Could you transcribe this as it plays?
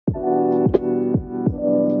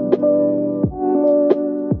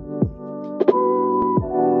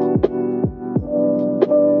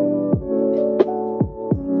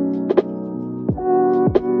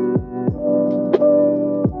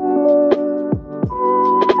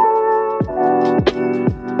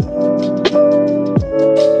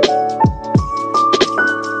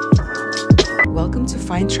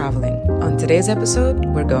today's episode,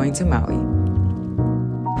 we're going to Maui.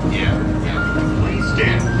 Please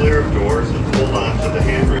stand clear of doors and hold on to the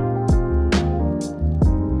handrail.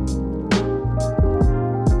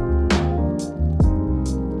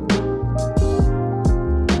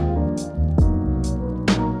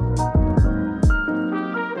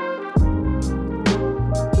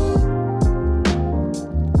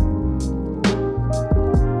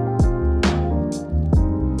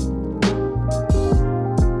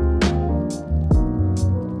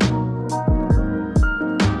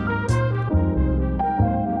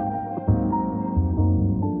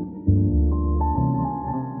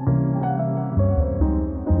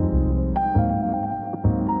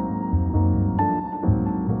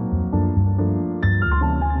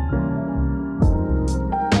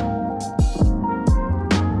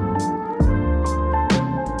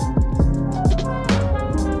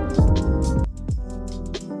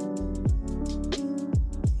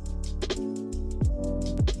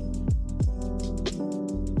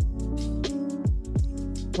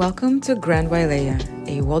 Welcome to Grand Wailea,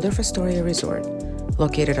 a Waldorf Astoria resort.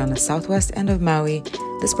 Located on the southwest end of Maui,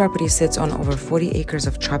 this property sits on over 40 acres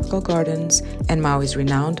of tropical gardens and Maui's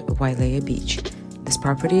renowned Wailea Beach. This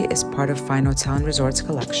property is part of Fine Hotel and Resorts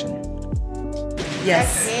collection.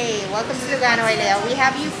 Yes. Hey, welcome to the Grand Wailea. We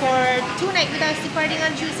have you for 2 nights with us departing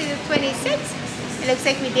on Tuesday the 26th. It looks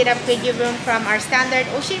like we did upgrade your room from our standard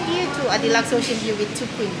ocean view to a deluxe ocean view with 2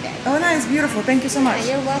 queen beds. Oh, nice, beautiful. Thank you so much.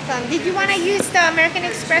 You're welcome. Did you want to use the American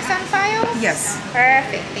Express on file? Yes.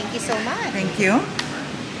 Perfect. Thank you so much. Thank you.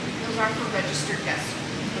 Those are for registered guests.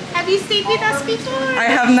 Have you stayed with us before?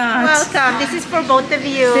 I have not. Welcome. This is for both of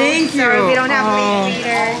you. Thank you. Sorry, we don't have late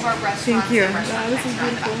readers. Thank you. Wow, this is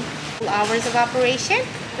beautiful. Hours of operation.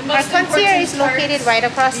 Our concierge is located right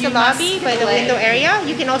across the lobby by the window area.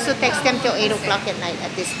 You can also text them till 8 o'clock at night at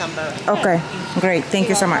this number. Okay, great. Thank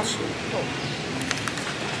you so much.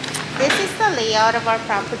 This is the layout of our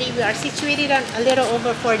property. We are situated on a little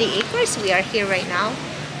over 40 acres. We are here right now.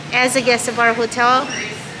 As a guest of our hotel,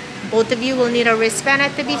 both of you will need a wristband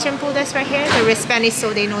at the beach and pool desk right here. The wristband is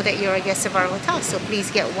so they know that you're a guest of our hotel. So please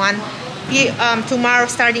get one.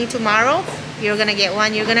 Starting tomorrow, you're gonna get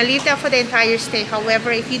one. You're gonna leave that for the entire stay.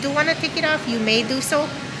 However, if you do want to take it off, you may do so.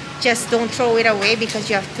 Just don't throw it away because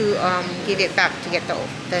you have to give it back to get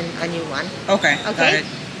a new one. Okay. Okay.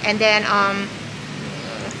 And then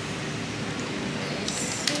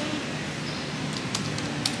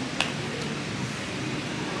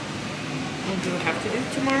what do you have to do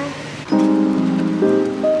tomorrow?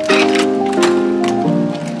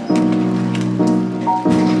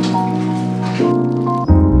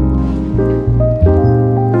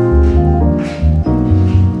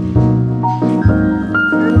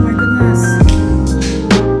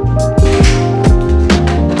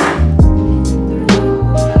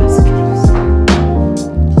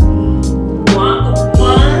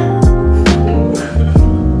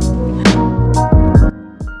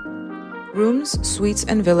 Rooms, suites,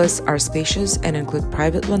 and villas are spacious and include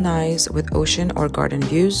private lanais with ocean or garden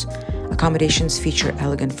views. Accommodations feature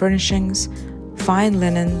elegant furnishings, fine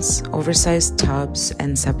linens, oversized tubs,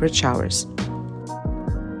 and separate showers.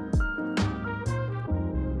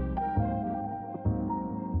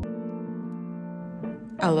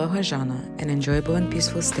 Aloha Jana, an enjoyable and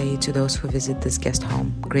peaceful stay to those who visit this guest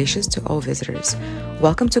home, gracious to all visitors.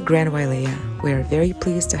 Welcome to Grand Wailea. We are very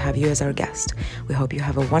pleased to have you as our guest. We hope you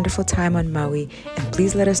have a wonderful time on Maui, and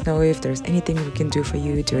please let us know if there's anything we can do for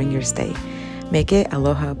you during your stay. Meke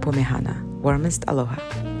aloha pomehana, warmest aloha.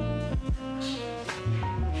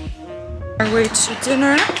 Our way to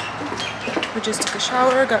dinner. We just took a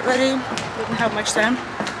shower, got ready. Didn't have much time.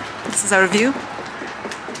 This is our view.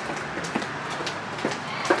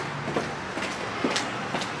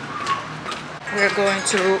 We're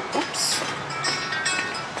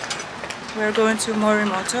going to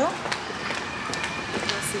Morimoto.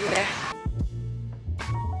 We'll see you there.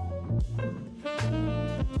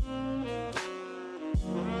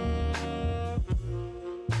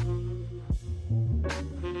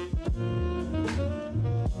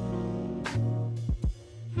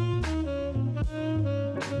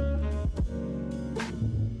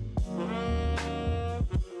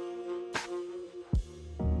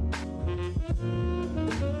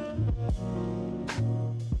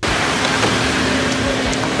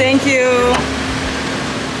 Thank you.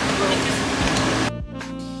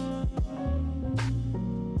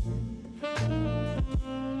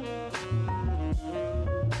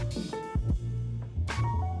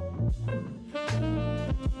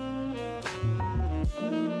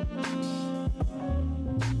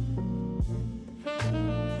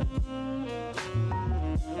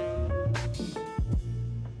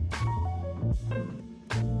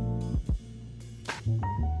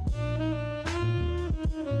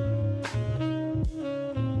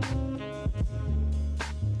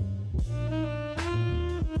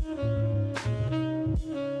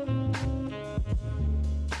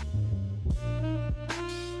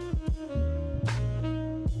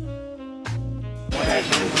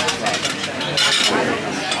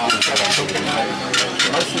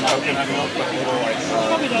 Mostly coconut milk, but a little like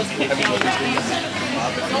heavy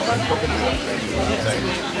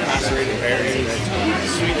macerated berries,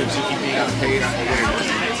 sweet and zucchini peanut paste,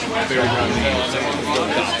 very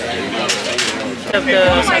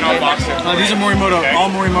these are Morimoto, all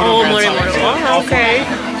Morimoto. Oh, brand Morimoto. sizes. Oh, okay.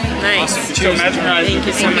 Nice. So imagine Thank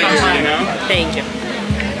you so much. Thank you.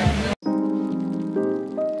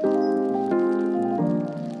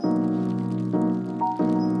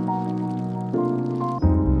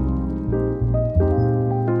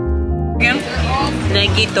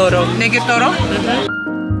 Negitoro. Negitoro?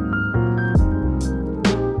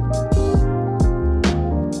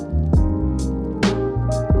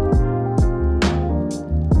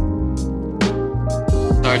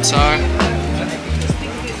 Tartar.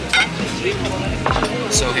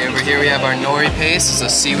 So here we have our nori paste. It's a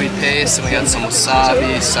seaweed paste, and we got some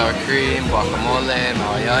wasabi, sour cream, guacamole,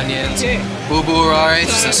 Maui onions, bubu rice,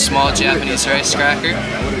 just a small Japanese rice cracker,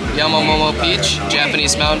 Yamamomo peach,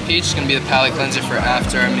 Japanese mountain peach. It's gonna be the palate cleanser for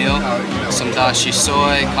after our meal. Some dashi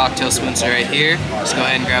soy, cocktail spoons are right here. Just go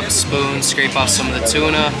ahead and grab a spoon, scrape off some of the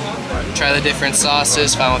tuna, try the different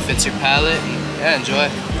sauces, find what fits your palate, and yeah, enjoy.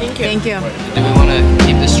 Thank you. Thank you. Do we want to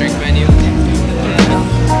keep this drink menu?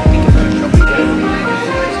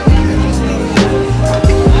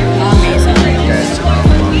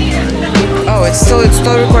 Oh, it's still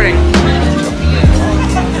recording.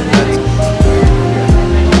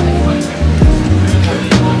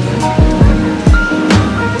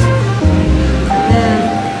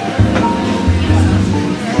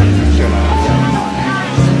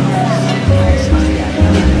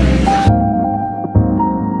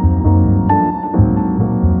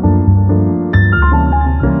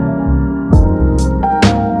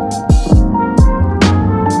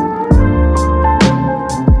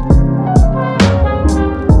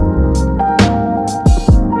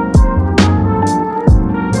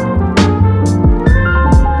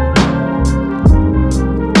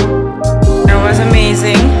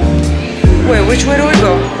 Wait, which way do we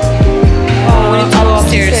go? We need to go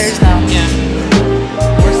upstairs now. Yeah.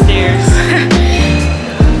 Or stairs.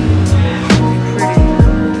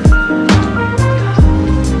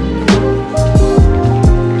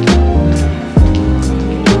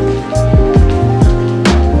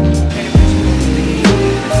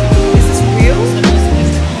 Is this real?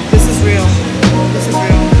 This is real. This is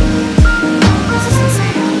real. This is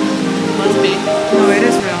insane. Must be. No, it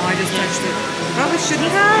is real. I just touched it. Probably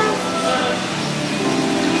shouldn't have.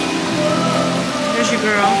 There's your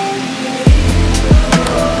girl.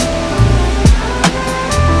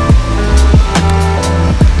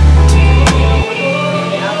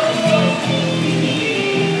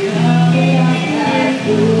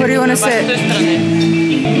 Where do you want to sit?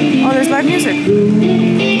 Oh, there's live music.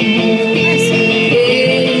 Nice.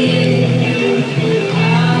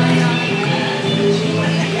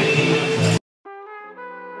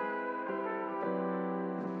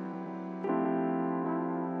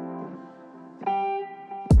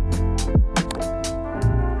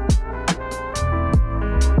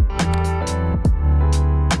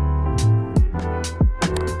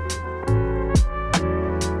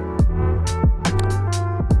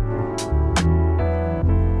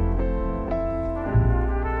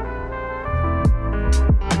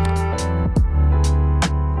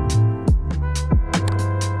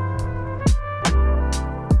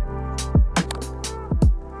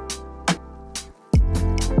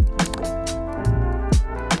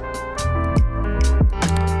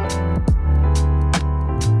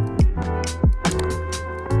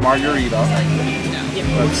 Margarita.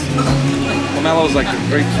 That's pomelo is like a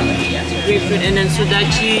grapefruit. Grapefruit and then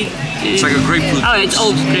sudachi. It's like a grapefruit. Oh, it's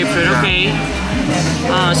old grapefruit. Yeah. Okay.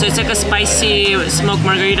 So it's like a spicy smoked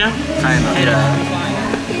margarita. Kind of. Yeah.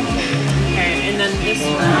 Okay, and then this.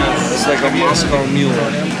 It's like a Moscow mule.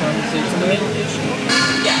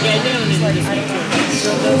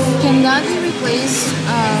 Can that be replaced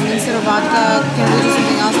instead of vodka? Can we do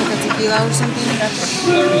something else like a tequila or something?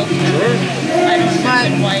 But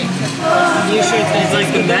You sure it's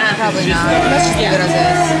like the bath? probably not. Let's just leave it as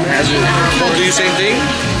is. As you do the same thing?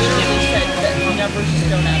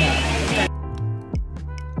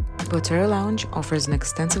 Botero Lounge offers an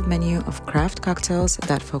extensive menu of craft cocktails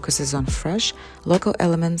that focuses on fresh, local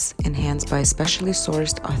elements enhanced by specially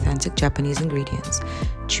sourced, authentic Japanese ingredients.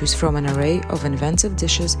 Choose from an array of inventive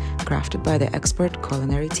dishes crafted by the expert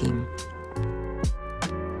culinary team.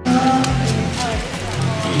 I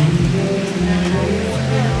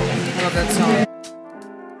love that song.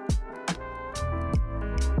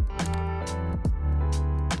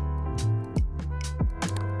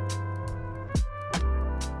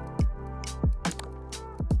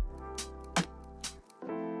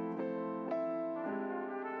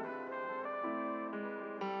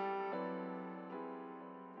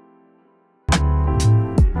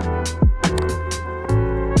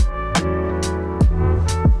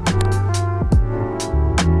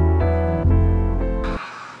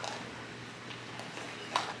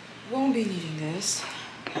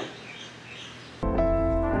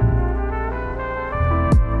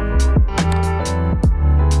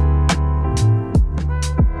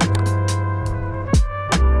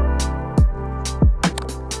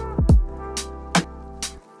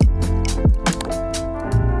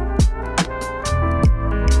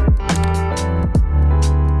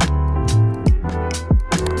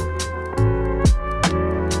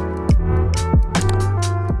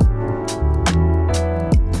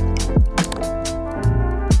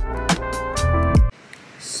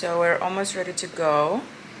 almost ready to go.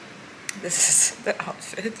 This is the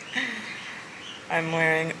outfit. I'm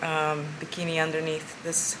wearing bikini underneath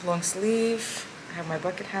this long sleeve. I have my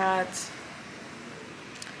bucket hat,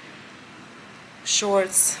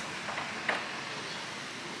 shorts,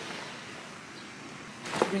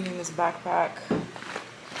 bringing this backpack.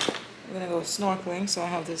 I'm gonna go snorkeling, so I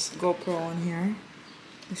have this GoPro on here.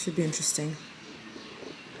 This should be interesting.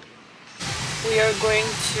 We are going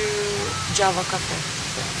to Java Cafe.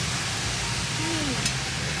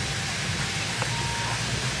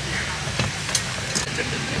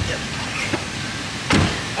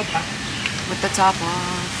 Okay. With the top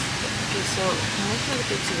off. Okay, so can I try the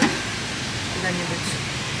picture? And then you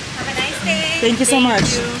Have a nice day. Thank you so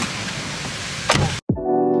much.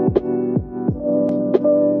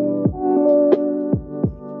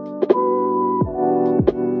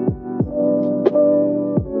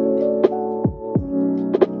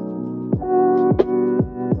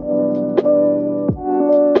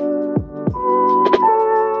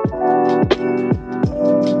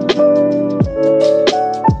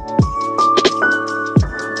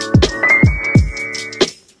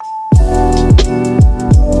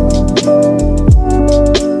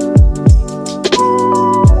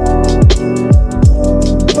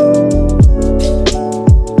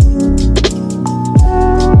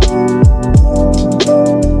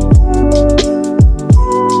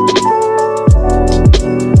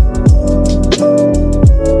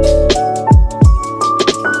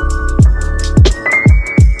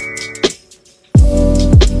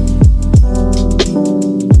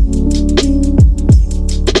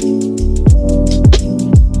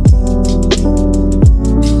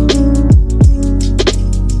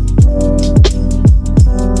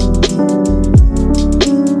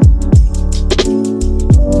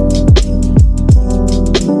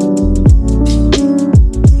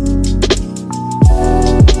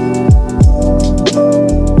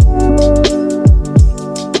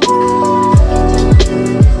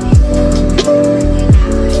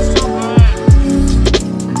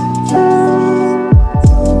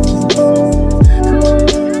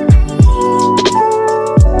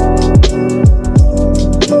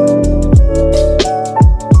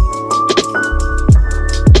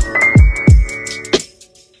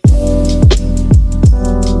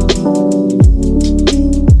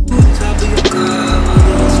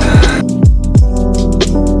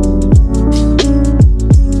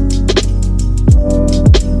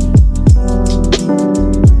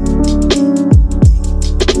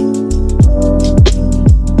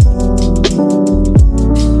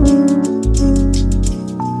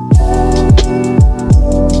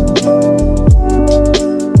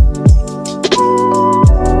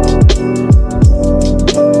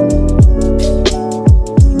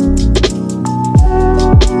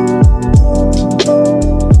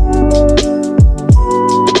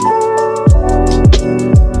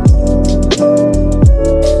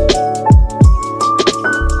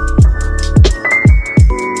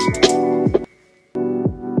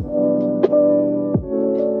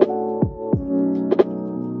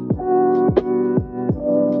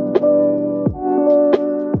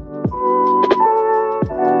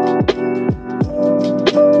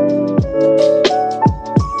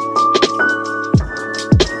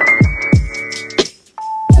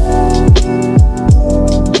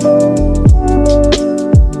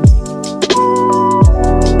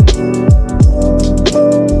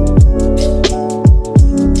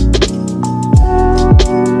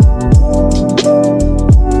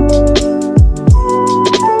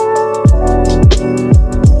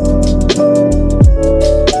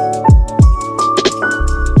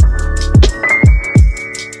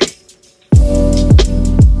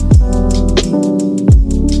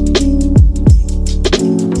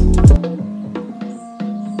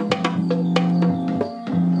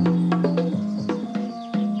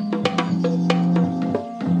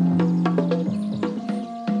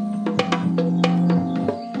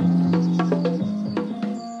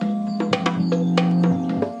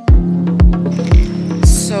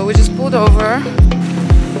 pulled over.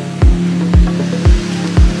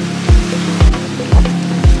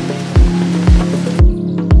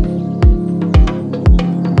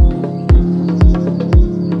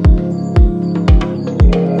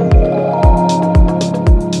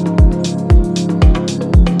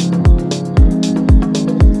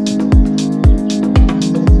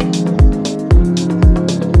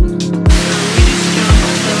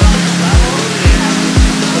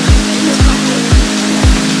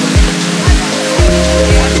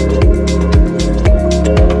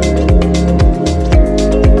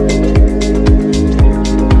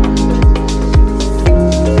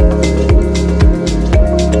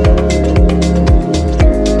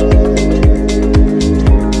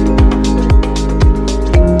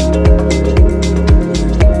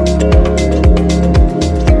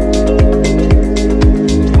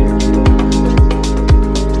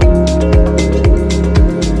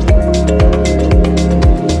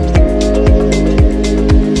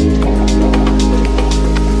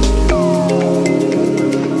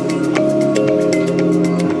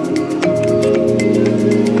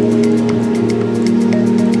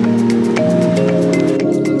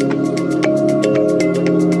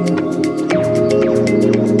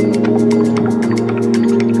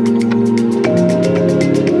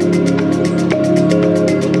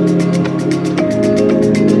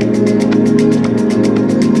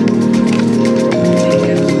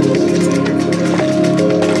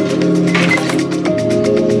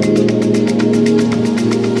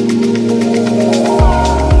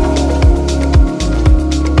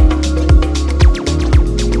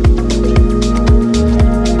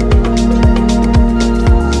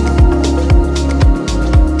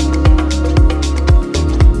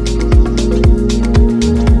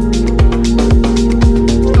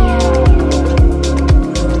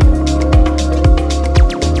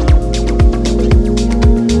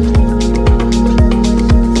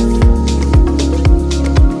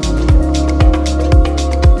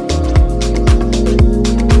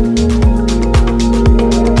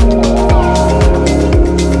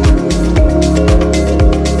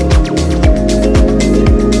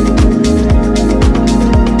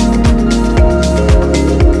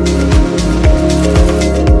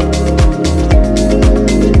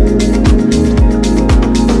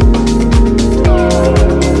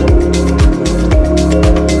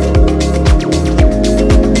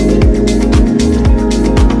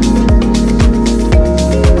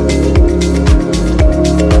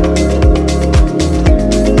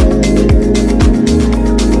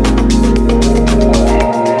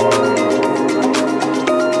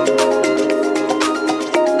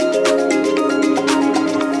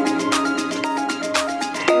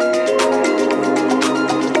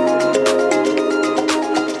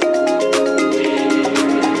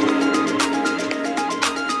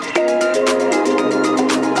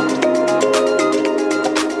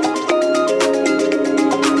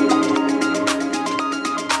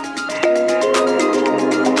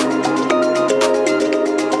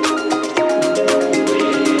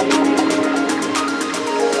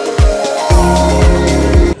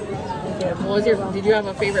 Did you have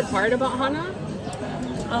a favorite part about Hana?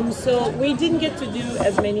 So we didn't get to do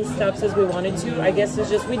as many stops as we wanted to. I guess it's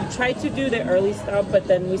just we tried to do the early stop, but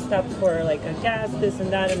then we stopped for like a gas, this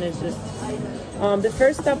and that, and it's just the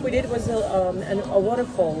first stop we did was a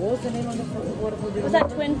waterfall. What was the name of the waterfall? Was that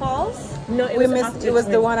Twin Falls? No, we missed. It was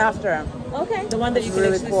the one after. Okay. The one that you can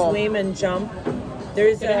really actually cool. swim and jump.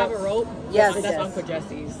 Did it have a rope? Yes. That's Uncle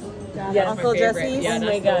Jesse's. Yes, Uncle Jesse's. Yeah, oh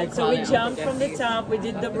my God! So we jumped from the top. We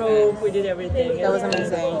did the rope. We did everything. That was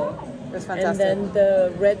amazing. It was fantastic. And then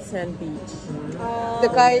the red sand beach. The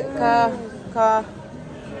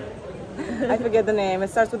I forget the name. It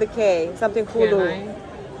starts with a K. Something Hulu.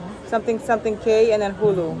 Something K and then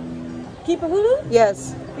Hulu. Keep a Hulu?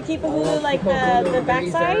 Yes. You keep a Hulu like the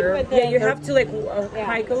backside with the... Yeah, you have to like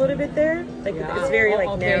hike a little bit there. Like it's very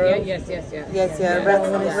like narrow. Yes.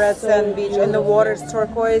 Red sand beach, and the water is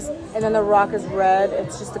turquoise, and then the rock is red.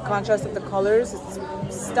 It's just the contrast of the colors. It's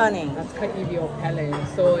stunning. That's Kaivio Pele.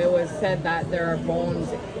 So it was said that there are bones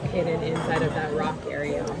hidden inside of that rock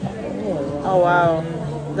area. Oh wow,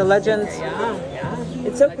 the legend. Yeah.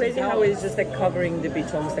 It's so crazy how it's just like covering the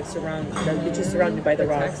beach, almost like the beach is surrounded by the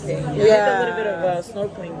rocks. Yeah. We did a little bit of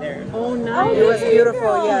snorkeling there. Oh, nice. It was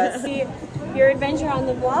beautiful. Yes. Your adventure on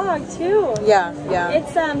the vlog too. Yeah.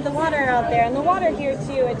 It's the water out there, and the water here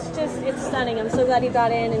too. It's stunning. I'm so glad you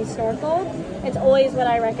got in and snorkeled. It's always what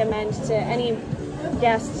I recommend to any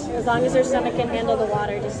guests. As long as their stomach can handle the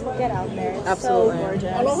water, just get out there. It's Absolutely. so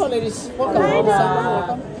gorgeous. Aloha, ladies.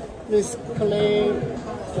 Welcome. Miss Clay.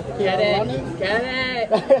 Get it.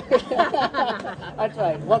 That's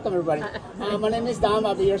right. Welcome, everybody. My name is Dom.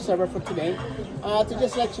 I'll be your server for today. To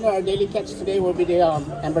just let you know, our daily catch today will be the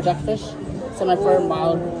amberjack fish, semi-firm,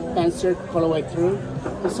 mild, pan-seared all the way through.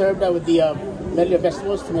 We serve that with the medley of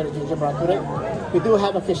vegetables, tomato, ginger, broccoli. We do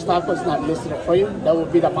have a fish taco. It's not listed for you. That will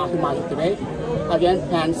be the mahi-mahi today. Again,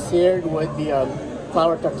 pan-seared with the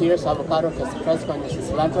flour tortillas, avocado, queso fresco, and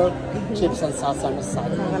cilantro, chips and salsa on the side.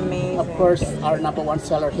 Amazing. Of course, our number one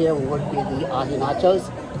seller here would be the ahi nachos,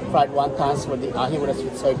 fried wontons with the ahi with a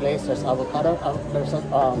sweet soy glaze. There's avocado, there's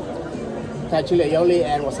tajili aioli,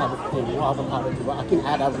 and wasabi cream. No avocado too, but I can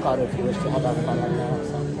add avocado if you wish to have avocado on there.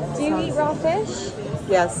 So. Do you eat raw fish?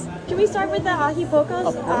 Yes. Can we start with the ahi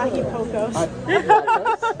pocos? Ahi pocos.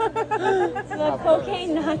 The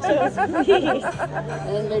cocaine nachos, please.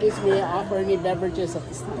 And ladies, may I offer any beverages at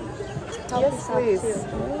this time? Yes, please.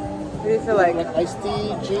 What do you feel like? Iced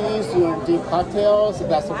tea, juice, you want to do cocktails, a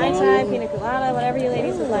glass of Mai wine. Tai, pina colada, whatever you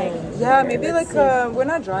ladies would like. Yeah, maybe like we're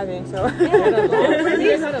not driving, so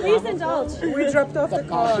Please indulge. we dropped off the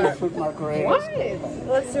car. Passion fruit margarita.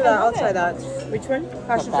 Let's do that. I'll try that. Which one?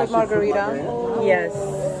 Passion fruit margarita. Yes.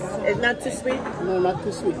 It's not too sweet? No, not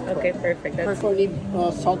too sweet. Okay, perfect. That's For the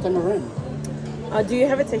salt and the rim. do you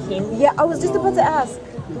have a tahini? Yeah, I was just about to ask.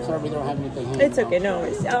 I'm sorry, we don't have anything here. It's okay, no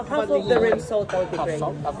worries. Half of the rim salt, that would be Half great.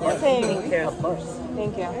 salt, of course. Thank you. Of course.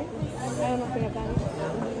 Thank you. I don't know if we have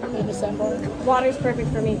that. Maybe sambar. Water's perfect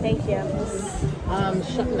for me, thank you. No, I'm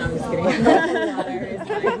just kidding. Water is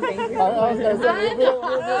fine. Thank you. I was going to say, we don't do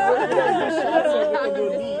shots, so we can do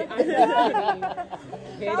lead.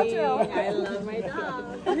 Kitty, I love my dog.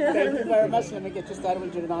 Thank you very much. Let me get you started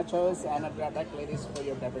with your nachos, and I'll grab back, ladies, for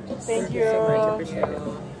your beverages. Thank you. So much. Appreciate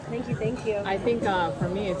it. Thank you. I think for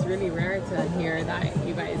me, it's really rare to hear that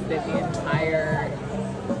you guys did the entire,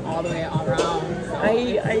 all the way all around. So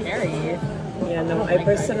it's scary. Yeah, no, I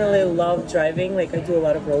personally love driving. Like, I do a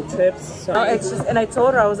lot of road trips. So It's just, and I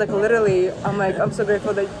told her, I was like, literally, I'm so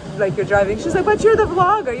grateful that like you're driving. She's like, but you're the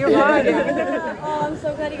vlogger, you're fine. Oh, I'm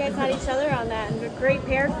so glad you guys had each other on that and were great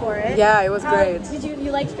paired for it. Yeah, it was great. Did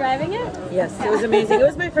you liked driving it? yes, it was amazing. It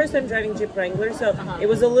was my first time driving Jeep Wrangler, so it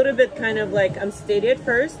was a little bit kind of like unsteady at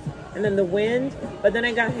first, and then the wind, but then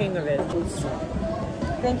I got hang of it.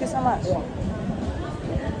 Thank you so much.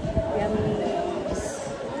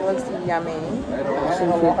 It looks yummy.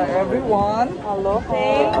 Aloha, everyone.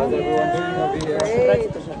 Aloha. Great.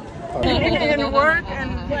 And work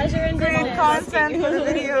and Pleasure and great content for the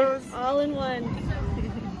videos. all in one.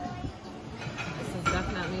 This is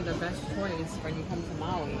definitely the best choice when you come to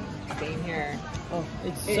Maui, staying here. Oh,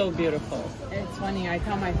 it's so beautiful. It's funny, I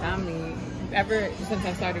tell my family, ever since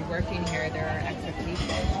I started working here, there are expectations,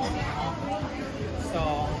 you know? So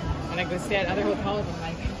when I go stay at other hotels, I'm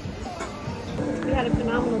like, We had a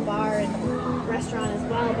phenomenal bar and restaurant as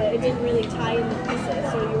well, but it didn't really tie in the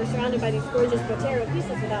pieces. So you were surrounded by these gorgeous Botero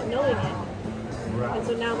pieces without knowing it. And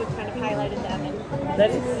so now we've kind of highlighted them. And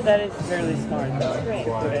that is fairly smart, though. Great.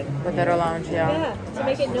 Botero Lounge, Yeah, to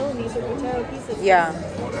make it known these are Botero pieces. Yeah.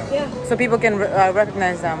 Yeah. So people can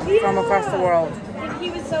recognize them from across the world. He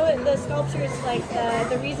was So the sculpture is like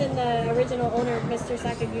the reason the original owner, Mr.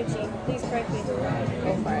 Sakaguchi, please correct me if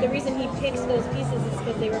I'm wrong. The reason he picked those pieces is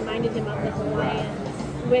because they reminded him of the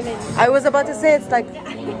Hawaiian women. I was about to say it's like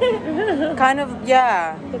kind of,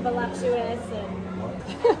 yeah. The voluptuous and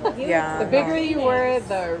yeah. The bigger you were,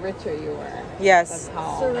 the richer you were. Yes.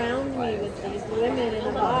 Surround me with these women in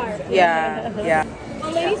the bar. Yeah, yeah.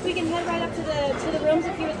 Well, ladies, we can head right up to the rooms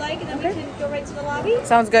if you would like, and then we can go right to the lobby.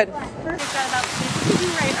 Sounds good. We've got about, we do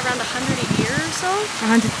right around 100 a year or so.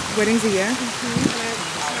 100 weddings a year? It's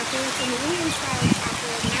an Indian style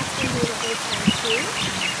chapel, and that's going to be the whole time too.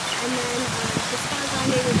 And then the spa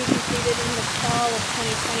grande will be completed in the fall of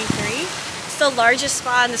 2023. It's the largest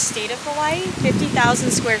spa in the state of Hawaii, 50,000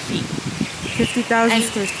 square feet. 50,000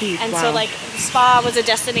 square feet. And wow. so like the spa was a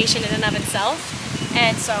destination in and of itself.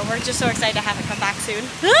 And so we're just so excited to have it come back soon.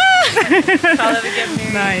 Probably get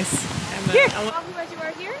married. Nice. Here. Oahu as you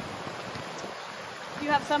are here? Do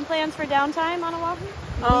you have some plans for downtime on Oahu?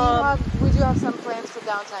 We do have some plans for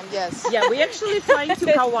downtime, yes. Yeah, we actually flying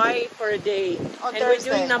to Hawaii for a day. On and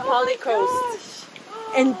Thursday. We're doing Napali Coast.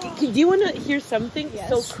 And do you want to hear something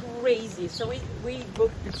so crazy? So we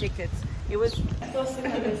booked the tickets. It was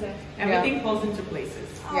everything falls into places.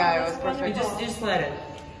 Yeah, it was perfect. Just let it.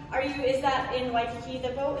 Is that in Waikiki the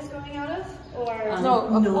boat is going out of? Or No,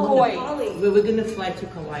 Hawaii. We're going to fly to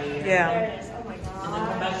Kauai. Yeah. There it is. Oh my god. And then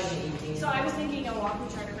come back in the evening. So I was thinking Oahu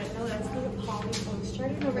charter, but no, that's the Poly Coast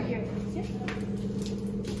charter over here.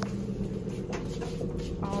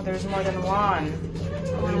 Oh, there's more than one.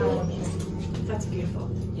 That's beautiful.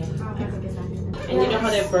 Yeah. How epic is that? And you know how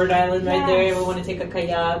that bird island right there? We want to take a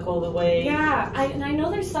kayak all the way. Yeah, and I know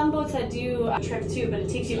there's some boats that do a trip too, but it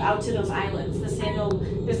takes you out to those islands.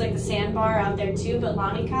 There's like the sandbar out there too, but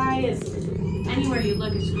Lanikai is, anywhere you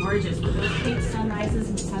look, it's gorgeous. But those big sunrises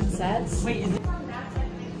and sunsets. Wait, is it?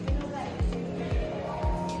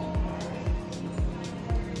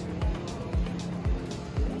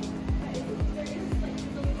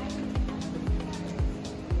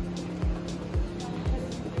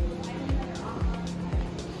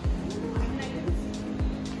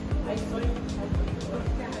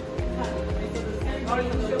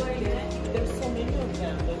 There's so many of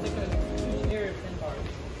them. There's like a huge area of sandbars.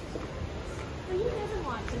 Who doesn't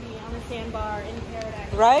want to be on a sandbar in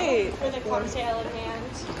paradise? Right. For the cocktail in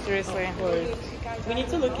hand. Seriously. We need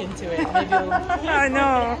to look into it. Maybe I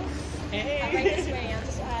know. Right this way. I'll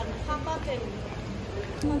just pop up and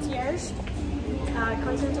concierge.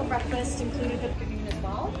 Continental breakfast included with cooking as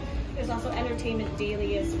well. There's also entertainment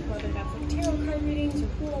daily, as whether that's like tarot card readings or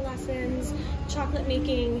hula lessons, chocolate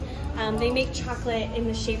making. They make chocolate in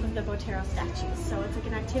the shape of the Botero statues, so it's like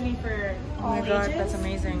an activity for all ages. Oh my god, that's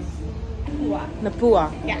amazing. Napua.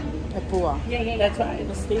 Napua. Yeah. Napua. Yeah. That's why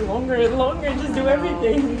it'll stay longer and longer. Just do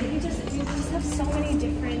everything. You just have so many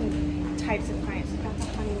different types of clients. We've got the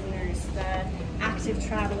honeymooners, the active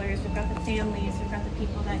travelers, we've got the families, we've got the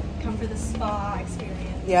people that come for the spa experience.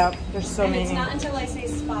 Yeah, there's so and many. It's not until I say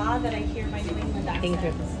spa that I hear my New England accent. Thank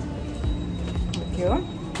you. Thank you.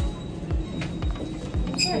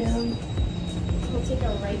 So we'll take a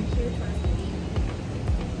right here to our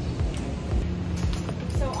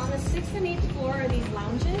So on the 6th and 8th floor are these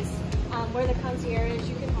lounges where the concierge is.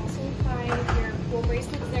 You can also find your pool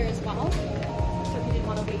bracelets there as well. So if you didn't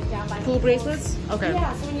want to wait down by the Pool pools. bracelets? Okay.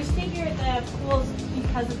 Yeah, so when you stay here at the pools,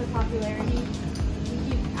 because of the popularity, we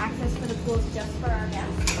keep access for the pools just for our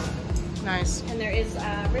guests. Nice. And there is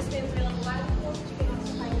wristbands available by the pools, which you can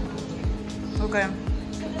also find in the lounge. Okay.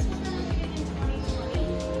 So this was renovated in 2020.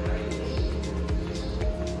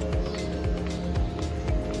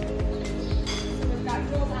 So we've got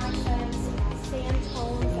gold accents, sand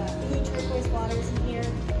tones, blue turquoise waters in here.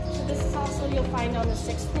 So this is also you'll find on the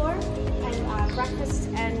 6th floor, and breakfast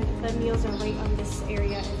and the meals are right on this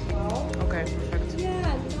area as well. Okay, perfect.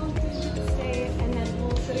 Yeah, don't stay, and then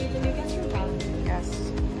we'll show you the new guest room, Rob. Yes.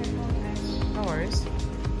 No worries.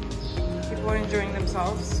 People are enjoying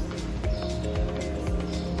themselves.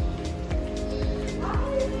 Hi,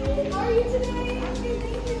 how are you today? Okay,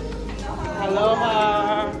 thank you.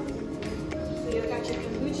 Aloha. So you've got your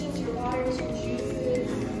kombuchas, your waters, your juices,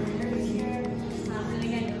 here. And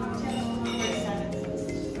again, cocktail number 7.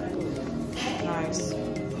 Nice.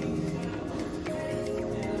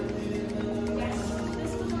 Yes,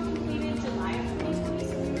 this was all completed July of 2020,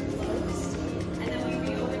 so we were closed. And then we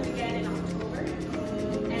reopened again in October.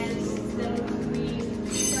 And then we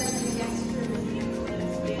started the guest room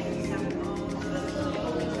enhancements in December. So this was only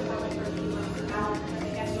open to the public for a few months.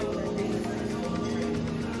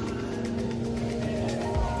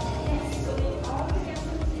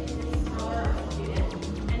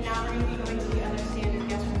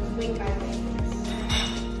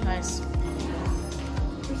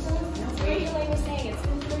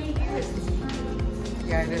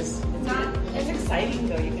 Yeah, it is. It's exciting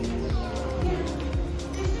though. You can.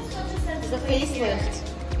 It's a facelift.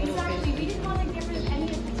 Exactly. We didn't want to get rid of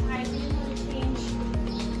any of the ties. We didn't want to change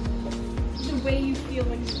the way you feel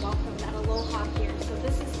when you welcome that aloha here. So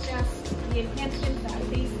this is just the enhancements, that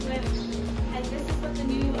facelift, and this is what the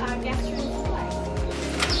new guest room is like.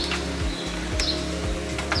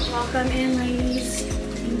 Welcome in, ladies.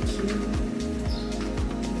 Thank you.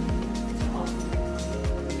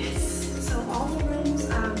 Yes. So all the rooms in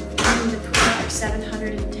the pool are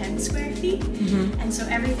 710 square feet. And so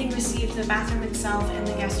everything receives, the bathroom itself and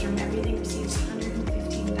the guest room, everything receives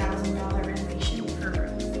 $115,000 renovation per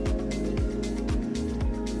room.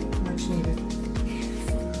 Much needed.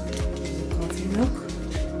 Coffee milk.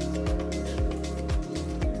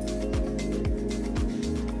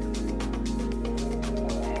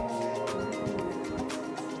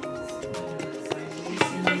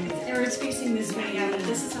 Or it's facing this way, yeah, but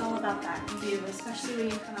this is all about that view, especially when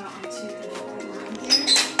you come out onto the lawn here.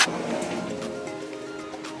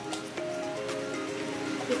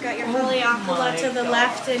 You've got your Haleakala to the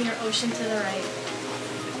left and your ocean to the right.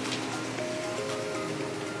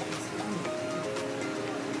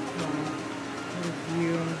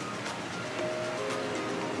 View.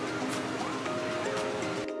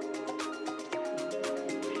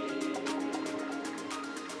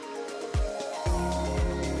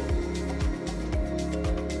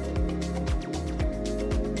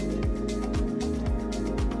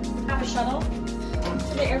 Have a shuttle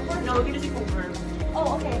to the airport? No, we can just take Uber.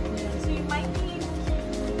 Oh, okay. So you might need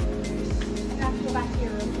you have to go back to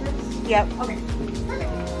your room first? Yep. Okay.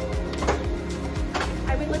 Perfect.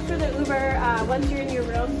 I would look for the Uber once you're in your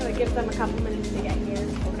room, so it gives them a couple minutes to get here.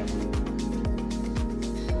 Okay.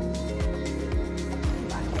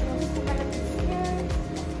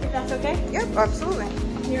 If that's okay? Yep, absolutely.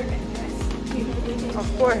 You're good, guys.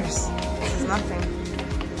 Of course. This is nothing.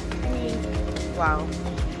 I mean, Wow.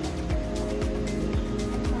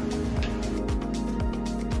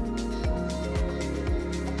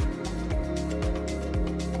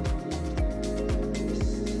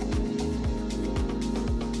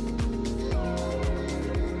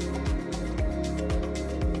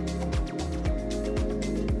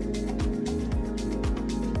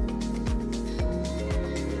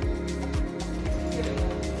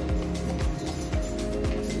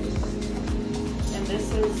 And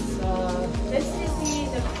this is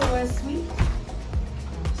the Flora Suite.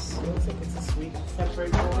 it looks like it's a suite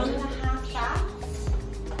separate door. 1.5 baths.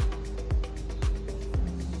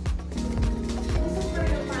 This is where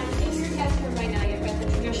you'll find in your guest room right now. You've got the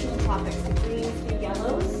traditional topics, the greens, the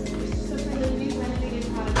yellows. So for the new renovated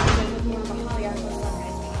product, you guys have more of a Haleakala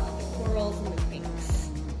sunrise palette, the corals and the pinks.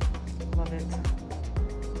 Love it.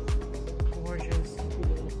 Gorgeous.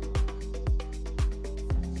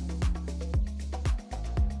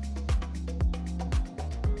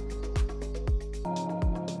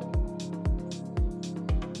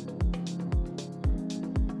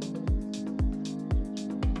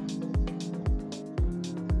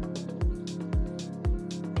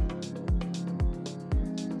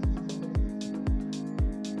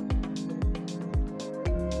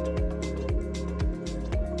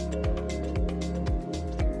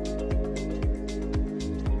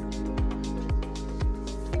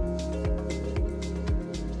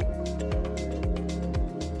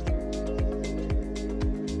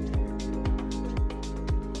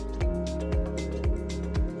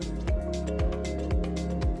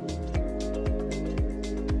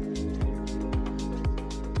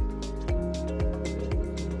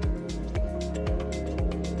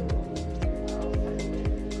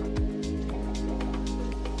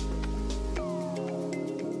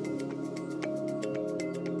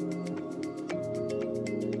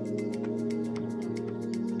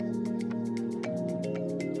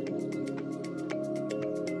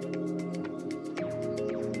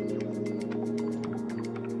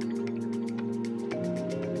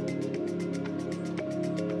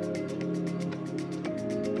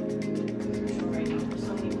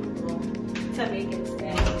 To make it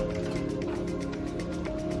stay.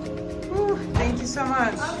 Ooh, thank you so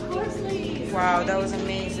much. Of course, ladies. Wow, that was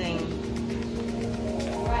amazing.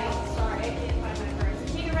 Right, sorry, I can't find my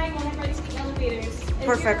purse. Take a right whenever it's the elevators. Is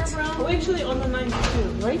Perfect. your room- Oh, actually on the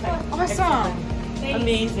 92, right? Awesome. Thanks.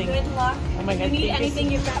 Amazing. Good luck. Oh my If God, you need thank you anything,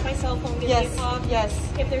 so- you've got my cell phone. Give me Yes, a call. yes.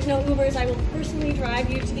 If there's no Ubers, I will personally drive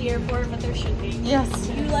you to the airport, but there should be. Yes.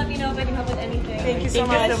 You let me know if I can help with anything. Thank you so Thank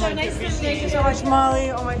much. you so much. Nice to meet Thank you you. so much,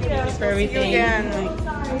 Molly. Oh my goodness. Thanks for We'll see you everything. again.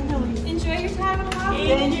 Sorry. Enjoy your time on Maui.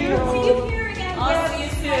 Thank you. See you here again. I'll see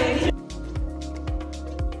you soon.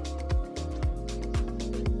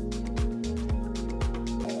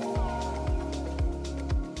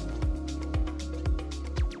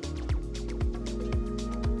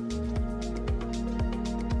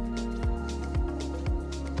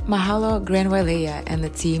 Mahalo Grand Wailea and the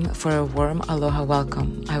team for a warm aloha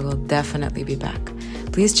welcome. I will definitely be back.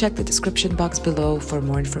 Please check the description box below for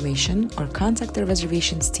more information or contact the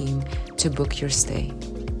reservations team to book your stay.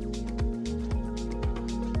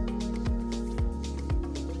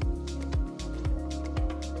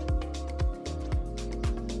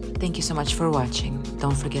 Thank you so much for watching.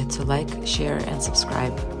 Don't forget to like, share, and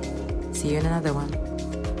subscribe. See you in another one.